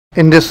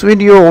In this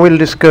video, we'll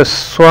discuss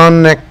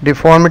swan neck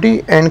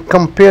deformity and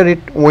compare it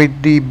with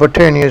the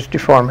Boutonniere's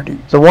deformity.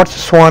 So what's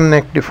swan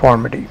neck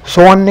deformity?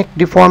 Swan neck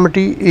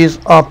deformity is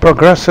a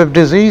progressive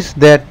disease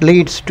that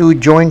leads to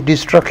joint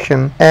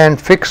destruction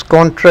and fixed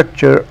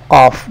contracture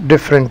of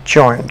different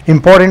joints.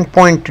 Important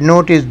point to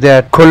note is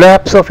that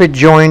collapse of a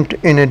joint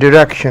in a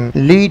direction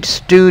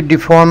leads to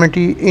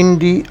deformity in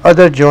the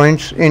other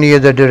joints in the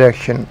other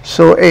direction.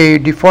 So a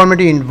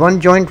deformity in one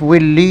joint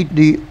will lead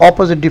the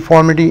opposite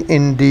deformity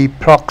in the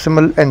proximal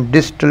and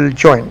distal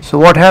joint. So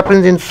what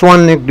happens in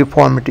swan neck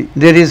deformity?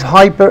 There is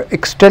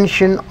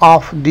hyperextension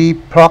of the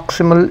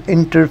proximal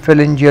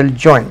interphalangeal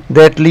joint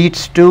that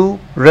leads to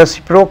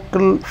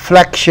reciprocal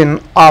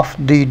flexion of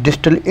the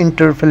distal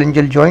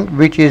interphalangeal joint,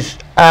 which is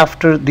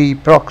after the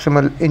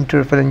proximal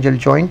interphalangeal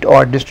joint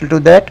or distal to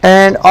that,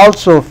 and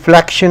also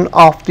flexion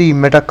of the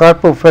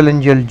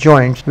metacarpophalangeal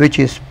joints, which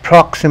is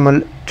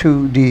proximal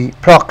to the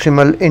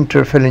proximal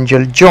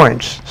interphalangeal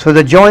joints. So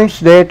the joints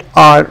that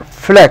are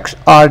flexed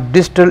are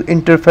distal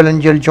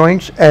interphalangeal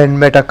joints and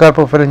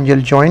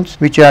metacarpophalangeal joints,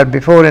 which are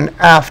before and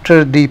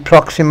after the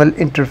proximal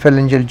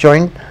interphalangeal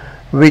joint,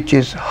 which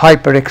is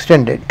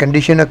hyperextended.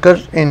 Condition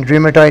occurs in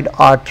rheumatoid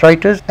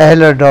arthritis,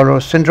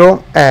 Ehlers-Danlos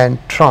syndrome, and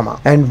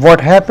trauma. And what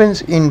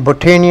happens in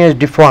Boutonniere's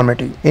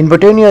deformity? In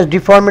Boutonniere's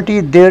deformity,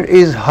 there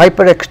is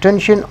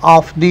hyperextension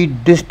of the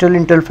distal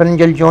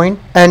interphalangeal joint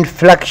and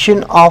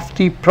flexion of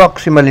the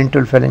proximal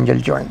interphalangeal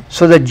joint.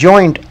 So the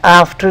joint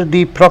after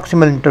the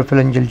proximal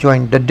interphalangeal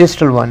joint, the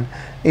distal one,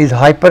 is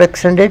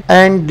hyperextended,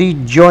 and the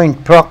joint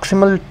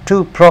proximal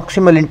to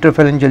proximal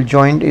interphalangeal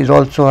joint is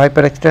also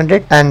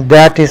hyperextended, and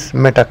that is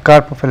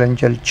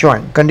metacarpophalangeal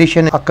joint.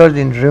 Condition occurs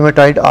in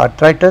rheumatoid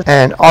arthritis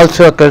and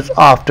also occurs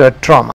after trauma.